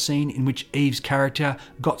controversy for a scene in which Eve's character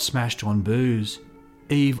got smashed on booze.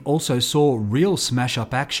 Eve also saw real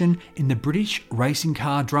smash-up action in the British racing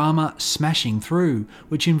car drama Smashing Through,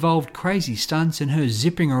 which involved crazy stunts and her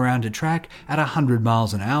zipping around a track at 100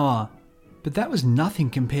 miles an hour. But that was nothing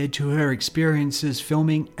compared to her experiences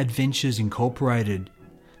filming Adventures Incorporated.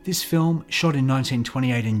 This film, shot in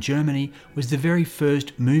 1928 in Germany, was the very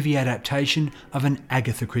first movie adaptation of an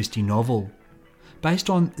Agatha Christie novel.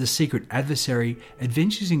 Based on The Secret Adversary,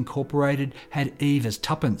 Adventures Incorporated had Eve as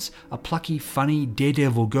Tuppence, a plucky, funny,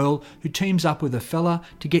 daredevil girl who teams up with a fella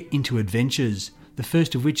to get into adventures, the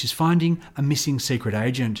first of which is finding a missing secret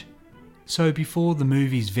agent. So before the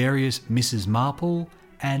movie's various Mrs. Marple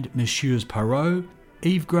and Messieurs Poirot,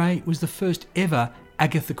 Eve Gray was the first ever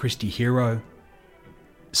Agatha Christie hero.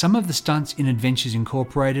 Some of the stunts in Adventures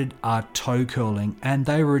Incorporated are toe curling, and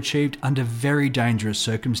they were achieved under very dangerous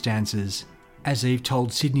circumstances. As Eve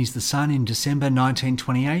told Sydney's The Sun in December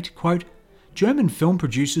 1928, quote, "German film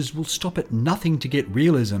producers will stop at nothing to get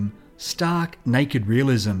realism, stark, naked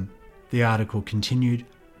realism." The article continued,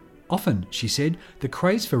 "Often," she said, "the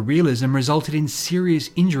craze for realism resulted in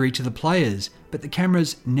serious injury to the players, but the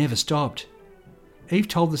cameras never stopped." Eve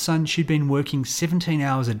told The Sun she'd been working 17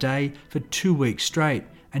 hours a day for 2 weeks straight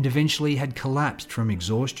and eventually had collapsed from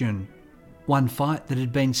exhaustion. One fight that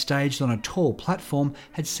had been staged on a tall platform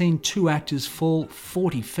had seen 2 actors fall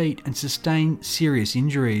 40 feet and sustain serious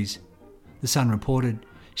injuries. The Sun reported,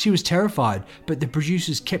 "She was terrified, but the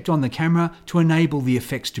producers kept on the camera to enable the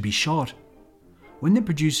effects to be shot. When the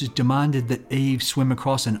producers demanded that Eve swim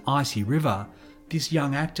across an icy river, this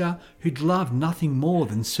young actor, who'd loved nothing more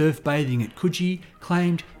than surf bathing at Coogee,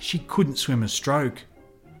 claimed she couldn't swim a stroke.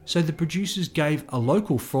 So the producers gave a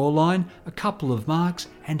local Fraulein a couple of marks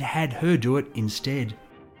and had her do it instead."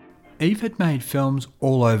 Eve had made films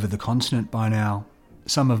all over the continent by now.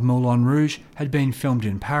 Some of Moulin Rouge had been filmed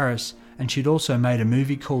in Paris, and she'd also made a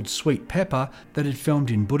movie called Sweet Pepper that had filmed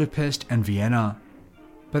in Budapest and Vienna.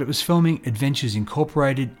 But it was filming Adventures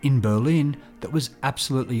Incorporated in Berlin that was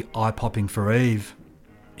absolutely eye-popping for Eve.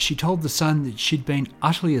 She told The Sun that she'd been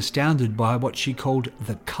utterly astounded by what she called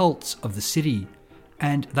the cults of the city,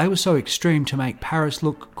 and they were so extreme to make Paris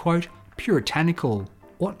look, quote, puritanical.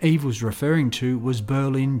 What Eve was referring to was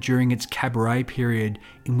Berlin during its cabaret period,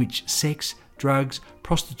 in which sex, drugs,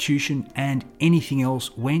 prostitution and anything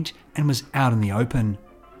else went and was out in the open.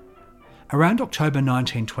 Around October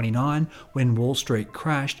 1929, when Wall Street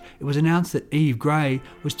crashed, it was announced that Eve Gray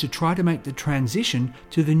was to try to make the transition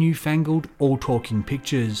to the newfangled all-talking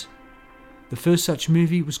pictures. The first such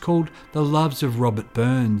movie was called The Loves of Robert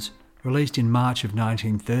Burns, released in March of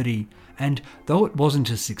 1930, and though it wasn't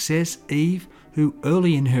a success, Eve, who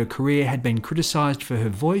early in her career had been criticised for her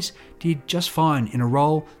voice, did just fine in a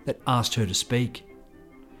role that asked her to speak.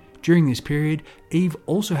 During this period, Eve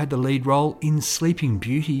also had the lead role in Sleeping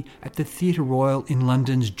Beauty at the Theatre Royal in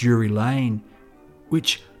London's Drury Lane,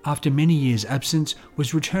 which, after many years' absence,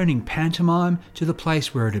 was returning pantomime to the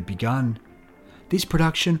place where it had begun. This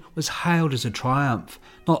production was hailed as a triumph,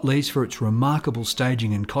 not least for its remarkable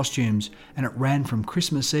staging and costumes, and it ran from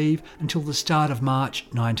Christmas Eve until the start of March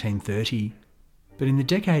 1930. But in the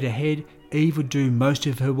decade ahead, Eve would do most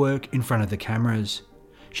of her work in front of the cameras.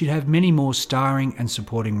 She'd have many more starring and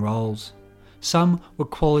supporting roles. Some were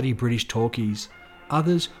quality British talkies,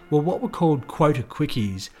 others were what were called quota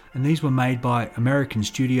quickies, and these were made by American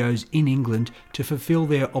studios in England to fulfil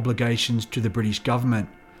their obligations to the British government,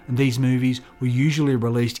 and these movies were usually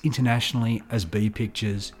released internationally as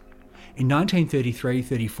B-pictures. In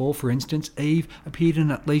 1933-34, for instance, Eve appeared in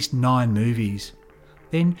at least 9 movies.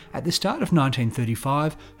 Then, at the start of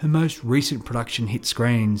 1935, her most recent production hit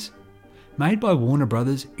screens. Made by Warner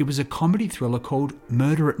Brothers, it was a comedy thriller called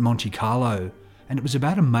Murder at Monte Carlo, and it was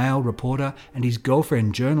about a male reporter and his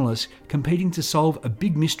girlfriend journalist competing to solve a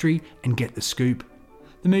big mystery and get the scoop.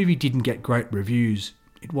 The movie didn't get great reviews.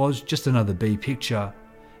 It was just another B-picture.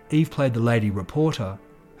 Eve played the lady reporter.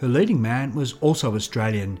 Her leading man was also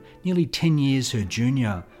Australian, nearly 10 years her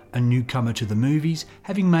junior, a newcomer to the movies,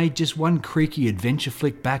 having made just one creaky adventure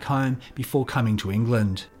flick back home before coming to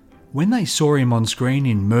England. When they saw him on screen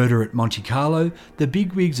in Murder at Monte Carlo, the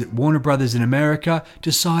bigwigs at Warner Brothers in America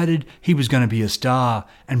decided he was going to be a star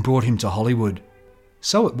and brought him to Hollywood.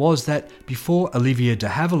 So it was that, before Olivia de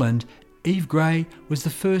Havilland, Eve Gray was the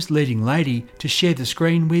first leading lady to share the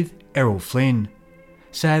screen with Errol Flynn.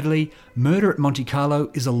 Sadly, Murder at Monte Carlo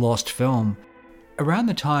is a lost film. Around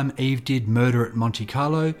the time Eve did Murder at Monte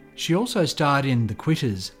Carlo, she also starred in The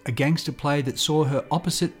Quitters, a gangster play that saw her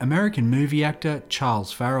opposite American movie actor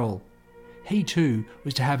Charles Farrell. He too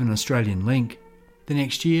was to have an Australian link. The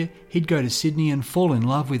next year, he'd go to Sydney and fall in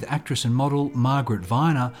love with actress and model Margaret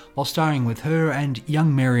Viner while starring with her and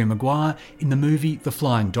young Mary Maguire in the movie The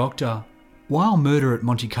Flying Doctor. While Murder at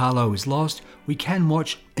Monte Carlo is lost, we can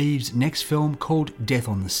watch Eve's next film called Death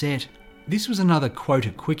on the Set. This was another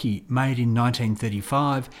quota quickie made in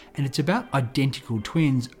 1935, and it's about identical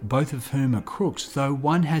twins, both of whom are crooks, though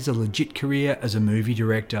one has a legit career as a movie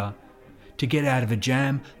director. To get out of a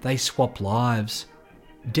jam, they swap lives.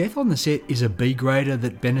 Death on the Set is a B-grader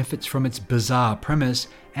that benefits from its bizarre premise,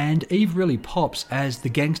 and Eve really pops as the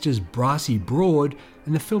gangster's brassy broad,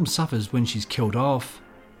 and the film suffers when she's killed off.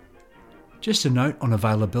 Just a note on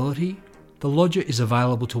availability, The Lodger is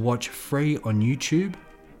available to watch free on YouTube.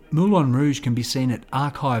 Moulin Rouge can be seen at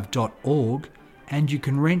archive.org, and you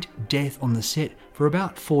can rent Death on the Set for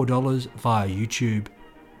about $4 via YouTube.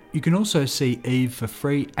 You can also see Eve for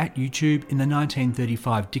free at YouTube in the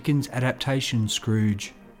 1935 Dickens adaptation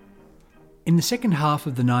Scrooge. In the second half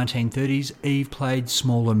of the 1930s, Eve played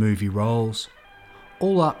smaller movie roles.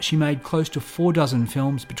 All up, she made close to 4 dozen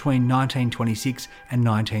films between 1926 and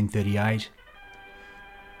 1938.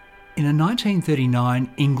 In a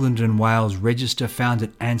 1939 England and Wales register found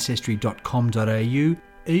at ancestry.com.au,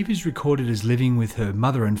 Eve is recorded as living with her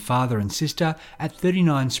mother and father and sister at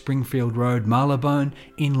 39 Springfield Road, Marylebone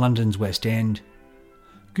in London's West End.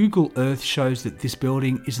 Google Earth shows that this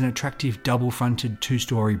building is an attractive double-fronted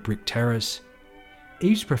 2-storey brick terrace.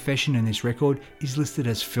 Eve's profession in this record is listed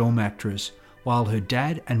as film actress, while her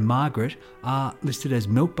dad and Margaret are listed as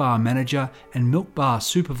milk bar manager and milk bar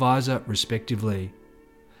supervisor respectively.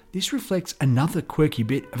 This reflects another quirky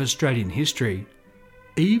bit of Australian history.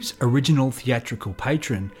 Eve's original theatrical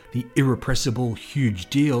patron, the irrepressible Huge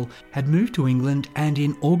Deal, had moved to England, and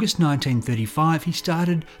in August 1935 he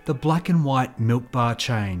started the black and white milk bar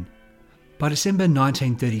chain. By December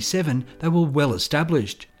 1937 they were well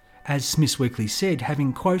established, as Smith's Weekly said,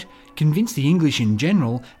 having, quote, convinced the English in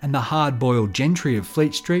general and the hard-boiled gentry of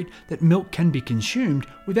Fleet Street that milk can be consumed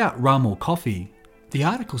without rum or coffee. The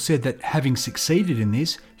article said that having succeeded in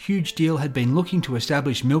this, Huge Deal had been looking to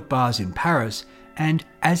establish milk bars in Paris, and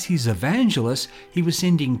as his evangelist, he was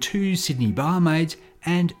sending 2 Sydney barmaids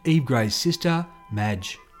and Eve Gray's sister,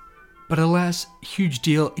 Madge. But alas, Huge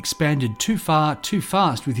Deal expanded too far, too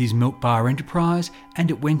fast with his milk bar enterprise, and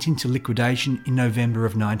it went into liquidation in November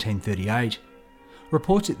of 1938.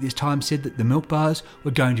 Reports at this time said that the milk bars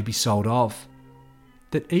were going to be sold off.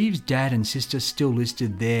 That Eve's dad and sister still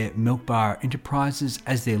listed their milk bar enterprises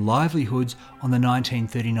as their livelihoods on the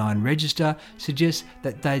 1939 register suggests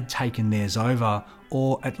that they'd taken theirs over,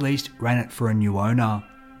 or at least ran it for a new owner.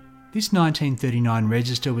 This 1939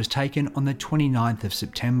 register was taken on the 29th of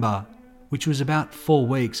September, which was about 4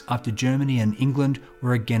 weeks after Germany and England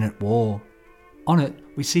were again at war. On it,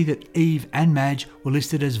 we see that Eve and Madge were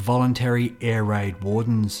listed as voluntary air raid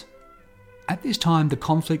wardens. At this time, the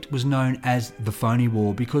conflict was known as the Phony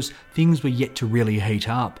War because things were yet to really heat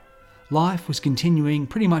up. Life was continuing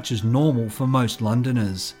pretty much as normal for most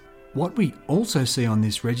Londoners. What we also see on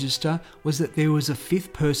this register was that there was a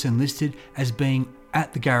 5th person listed as being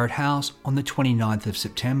at the Garrett House on the 29th of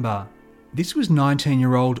September. This was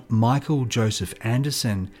 19-year-old Michael Joseph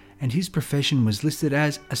Anderson, and his profession was listed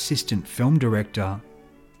as assistant film director.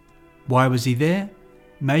 Why was he there?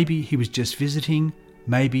 Maybe he was just visiting.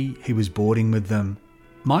 Maybe he was boarding with them.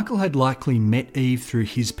 Michael had likely met Eve through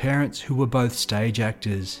his parents, who were both stage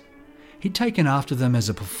actors. He'd taken after them as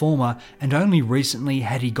a performer, and only recently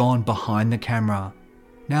had he gone behind the camera.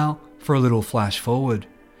 Now, for a little flash forward.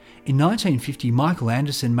 In 1950, Michael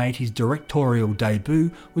Anderson made his directorial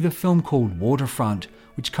debut with a film called Waterfront,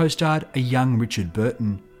 which co-starred a young Richard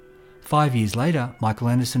Burton. 5 years later, Michael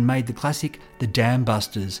Anderson made the classic The Dam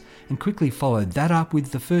Busters, and quickly followed that up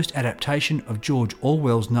with the first adaptation of George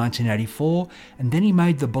Orwell's 1984, and then he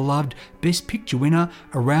made the beloved Best Picture winner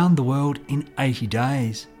Around the World in 80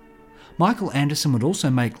 Days. Michael Anderson would also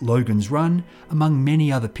make Logan's Run, among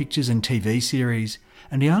many other pictures and TV series,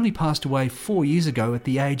 and he only passed away 4 years ago at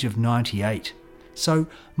the age of 98. So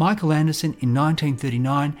Michael Anderson in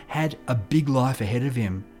 1939 had a big life ahead of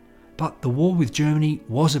him. But the war with Germany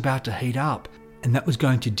was about to heat up, and that was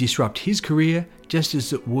going to disrupt his career just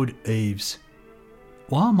as it would Eve's.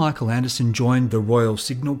 While Michael Anderson joined the Royal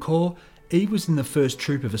Signal Corps, Eve was in the first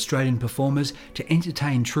troupe of Australian performers to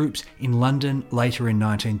entertain troops in London later in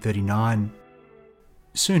 1939.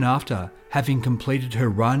 Soon after, having completed her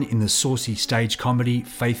run in the saucy stage comedy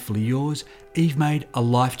Faithfully Yours, Eve made a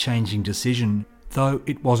life-changing decision, though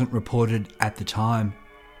it wasn't reported at the time.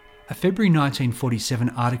 A February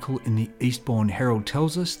 1947 article in the Eastbourne Herald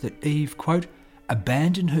tells us that Eve, quote,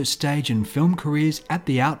 abandoned her stage and film careers at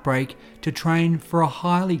the outbreak to train for a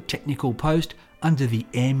highly technical post under the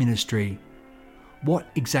Air Ministry. What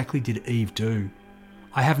exactly did Eve do?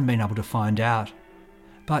 I haven't been able to find out.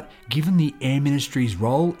 But given the Air Ministry's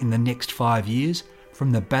role in the next 5 years,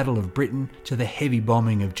 from the Battle of Britain to the heavy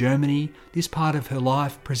bombing of Germany, this part of her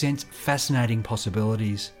life presents fascinating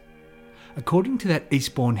possibilities. According to that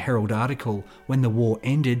Eastbourne Herald article, when the war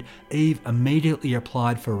ended, Eve immediately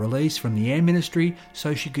applied for release from the Air Ministry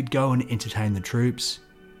so she could go and entertain the troops.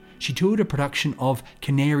 She toured a production of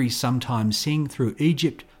Canaries Sometimes Sing through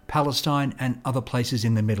Egypt, Palestine and other places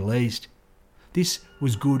in the Middle East. This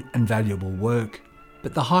was good and valuable work.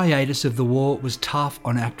 But the hiatus of the war was tough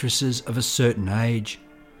on actresses of a certain age.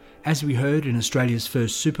 As we heard in Australia's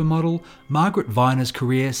first supermodel, Margaret Viner's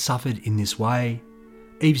career suffered in this way.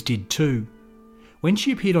 Eve's did too. When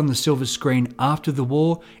she appeared on the silver screen after the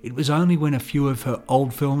war, it was only when a few of her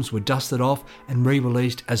old films were dusted off and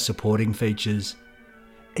re-released as supporting features.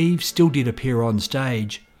 Eve still did appear on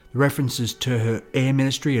stage. The references to her Air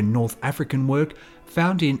Ministry and North African work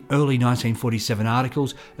found in early 1947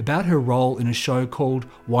 articles about her role in a show called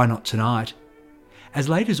Why Not Tonight. As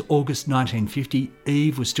late as August 1950,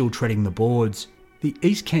 Eve was still treading the boards. The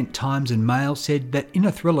East Kent Times and Mail said that in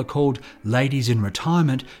a thriller called Ladies in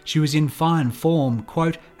Retirement, she was in fine form,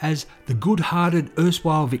 quote, as the good-hearted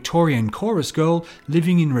erstwhile Victorian chorus girl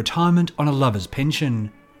living in retirement on a lover's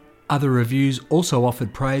pension. Other reviews also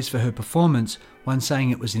offered praise for her performance, one saying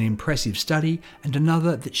it was an impressive study and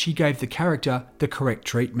another that she gave the character the correct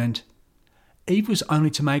treatment. Eve was only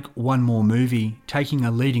to make one more movie, taking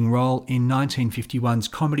a leading role in 1951's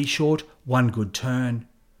comedy short One Good Turn.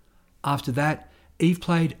 After that, Eve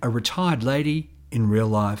played a retired lady in real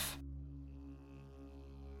life.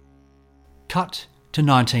 Cut to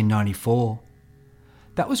 1994.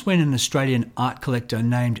 That was when an Australian art collector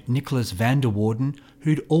named Nicholas van der Woerden,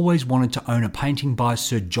 who'd always wanted to own a painting by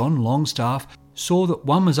Sir John Longstaff, saw that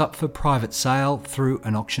one was up for private sale through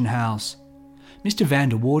an auction house. Mr. van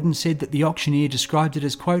der Woerden said that the auctioneer described it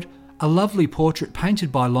as, quote, a lovely portrait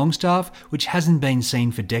painted by Longstaff which hasn't been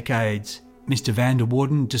seen for decades. Mr. van der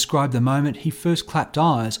Woerden described the moment he first clapped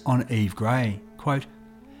eyes on Eve Gray. Quote,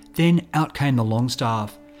 then out came the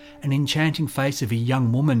Longstaff, an enchanting face of a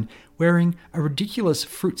young woman wearing a ridiculous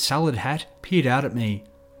fruit salad hat peered out at me.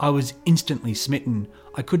 I was instantly smitten.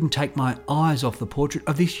 I couldn't take my eyes off the portrait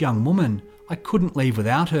of this young woman. I couldn't leave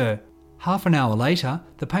without her. Half an hour later,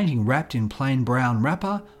 the painting wrapped in plain brown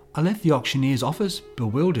wrapper, I left the auctioneer's office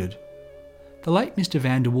bewildered. The late Mr.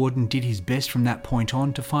 van der Woerden did his best from that point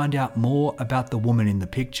on to find out more about the woman in the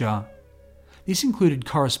picture. This included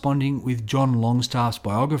corresponding with John Longstaff's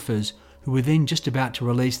biographers, who were then just about to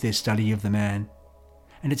release their study of the man.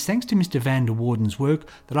 And it's thanks to Mr. van der Woerden's work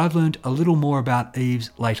that I've learned a little more about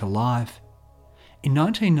Eve's later life. In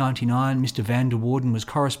 1999, Mr. van der Woerden was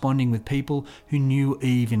corresponding with people who knew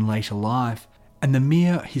Eve in later life, and the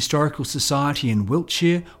Mere Historical Society in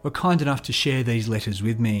Wiltshire were kind enough to share these letters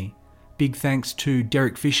with me. Big thanks to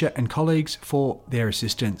Derek Fisher and colleagues for their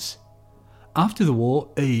assistance. After the war,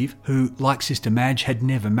 Eve, who, like Sister Madge, had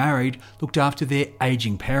never married, looked after their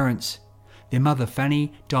ageing parents. Their mother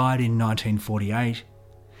Fanny died in 1948.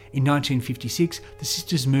 In 1956, the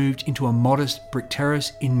sisters moved into a modest brick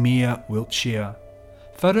terrace in Mere, Wiltshire.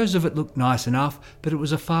 Photos of it looked nice enough, but it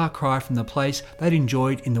was a far cry from the place they'd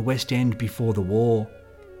enjoyed in the West End before the war.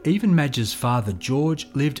 Even Madge's father, George,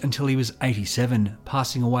 lived until he was 87,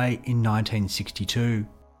 passing away in 1962.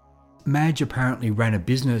 Madge apparently ran a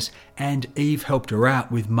business and Eve helped her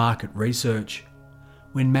out with market research.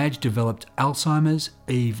 When Madge developed Alzheimer's,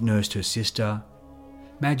 Eve nursed her sister.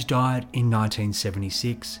 Madge died in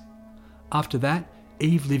 1976. After that,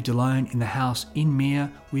 Eve lived alone in the house in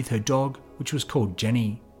Mere with her dog, which was called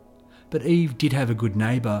Jenny. But Eve did have a good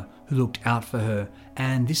neighbour who looked out for her,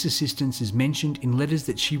 and this assistance is mentioned in letters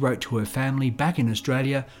that she wrote to her family back in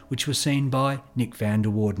Australia, which were seen by Nick van der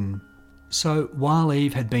Woerden. So while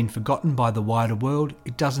Eve had been forgotten by the wider world,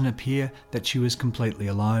 it doesn't appear that she was completely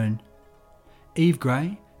alone. Eve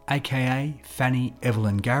Gray, aka Fanny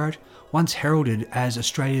Evelyn Garrett, once heralded as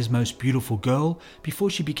Australia's most beautiful girl before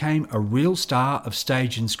she became a real star of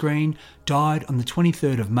stage and screen, died on the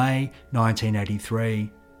 23rd of May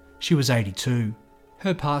 1983. She was 82.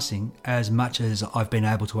 Her passing, as much as I've been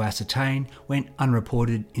able to ascertain, went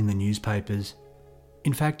unreported in the newspapers.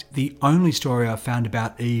 In fact, the only story I found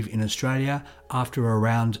about Eve in Australia after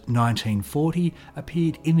around 1940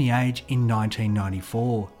 appeared in The Age in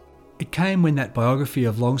 1994. It came when that biography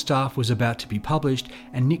of Longstaff was about to be published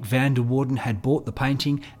and Nick van der Woerden had bought the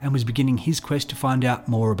painting and was beginning his quest to find out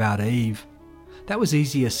more about Eve. That was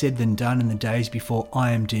easier said than done in the days before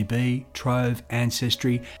IMDb, Trove,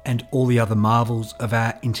 Ancestry and all the other marvels of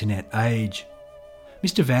our internet age.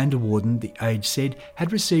 Mr. van der Woerden, The Age said,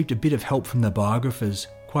 had received a bit of help from the biographers.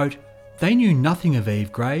 Quote, "They knew nothing of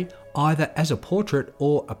Eve Gray, either as a portrait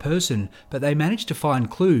or a person, but they managed to find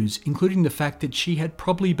clues, including the fact that she had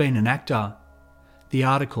probably been an actor." The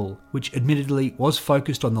article, which admittedly was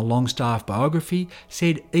focused on the Longstaff biography,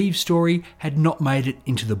 said Eve's story had not made it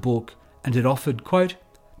into the book, and it offered, quote,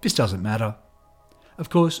 "This doesn't matter." Of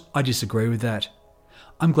course, I disagree with that.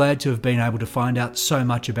 I'm glad to have been able to find out so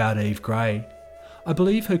much about Eve Gray. I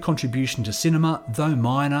believe her contribution to cinema, though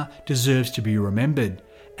minor, deserves to be remembered,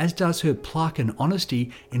 as does her pluck and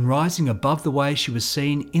honesty in rising above the way she was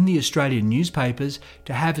seen in the Australian newspapers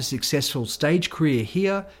to have a successful stage career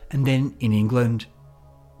here and then in England.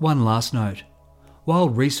 One last note. While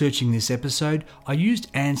researching this episode, I used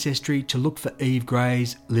Ancestry to look for Eve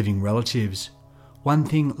Gray's living relatives. One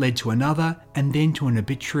thing led to another, and then to an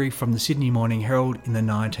obituary from the Sydney Morning Herald in the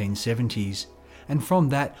 1970s. And from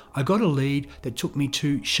that, I got a lead that took me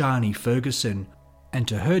to Shani Ferguson, and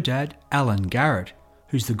to her dad, Alan Garrett,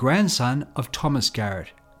 who's the grandson of Thomas Garrett,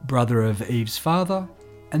 brother of Eve's father,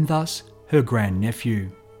 and thus her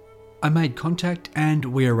grandnephew. I made contact and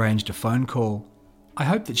we arranged a phone call. I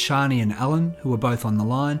hope that Shani and Alan, who were both on the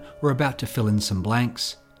line, were about to fill in some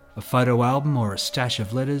blanks. A photo album or a stash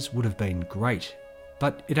of letters would have been great.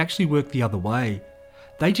 But it actually worked the other way.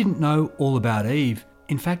 They didn't know all about Eve.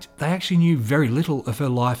 In fact, they actually knew very little of her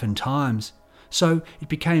life and times. So it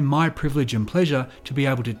became my privilege and pleasure to be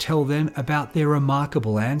able to tell them about their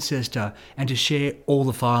remarkable ancestor and to share all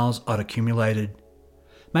the files I'd accumulated.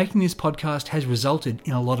 Making this podcast has resulted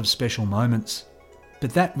in a lot of special moments,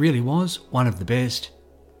 but that really was one of the best.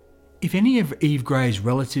 If any of Eve Gray's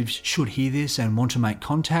relatives should hear this and want to make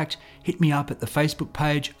contact, hit me up at the Facebook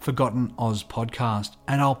page Forgotten Oz Podcast,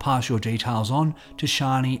 and I'll pass your details on to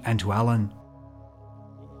Shani and to Alan.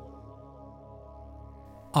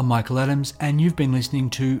 I'm Michael Adams, and you've been listening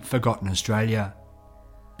to Forgotten Australia.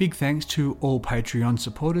 Big thanks to all Patreon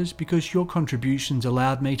supporters, because your contributions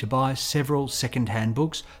allowed me to buy several second-hand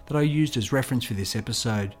books that I used as reference for this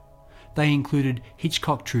episode. They included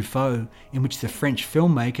Hitchcock Truffaut, in which the French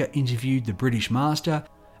filmmaker interviewed the British master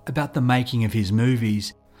about the making of his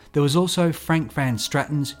movies. There was also Frank Van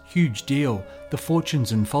Stratton's Huge Deal, The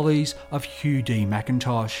Fortunes and Follies of Hugh D.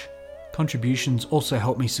 McIntosh. Contributions also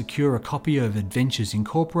helped me secure a copy of Adventures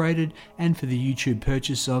Incorporated and for the YouTube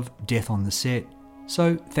purchase of Death on the Set.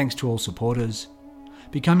 So thanks to all supporters.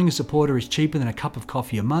 Becoming a supporter is cheaper than a cup of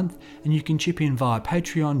coffee a month, and you can chip in via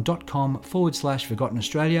patreon.com/Forgotten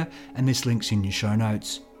Australia, and this link's in your show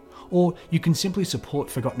notes. Or you can simply support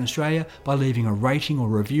Forgotten Australia by leaving a rating or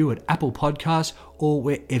review at Apple Podcasts or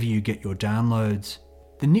wherever you get your downloads.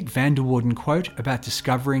 The Nick van der Woerden quote about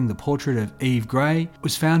discovering the portrait of Eve Gray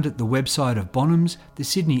was found at the website of Bonhams, the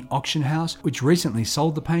Sydney auction house, which recently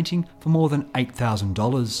sold the painting for more than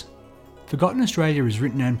 $8,000. Forgotten Australia is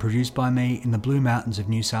written and produced by me in the Blue Mountains of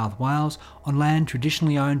New South Wales on land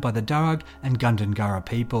traditionally owned by the Darug and Gundungurra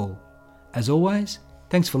people. As always,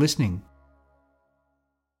 thanks for listening.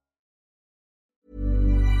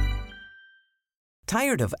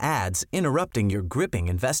 Tired of ads interrupting your gripping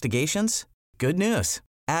investigations? Good news.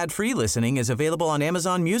 Ad-free listening is available on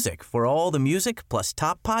Amazon Music for all the music plus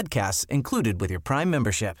top podcasts included with your Prime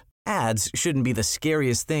membership. Ads shouldn't be the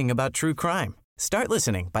scariest thing about true crime. Start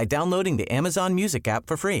listening by downloading the Amazon Music app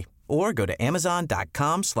for free or go to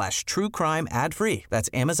amazon.com/truecrime ad-free. That's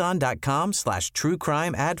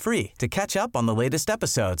amazon.com/truecrime ad-free to catch up on the latest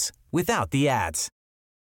episodes without the ads.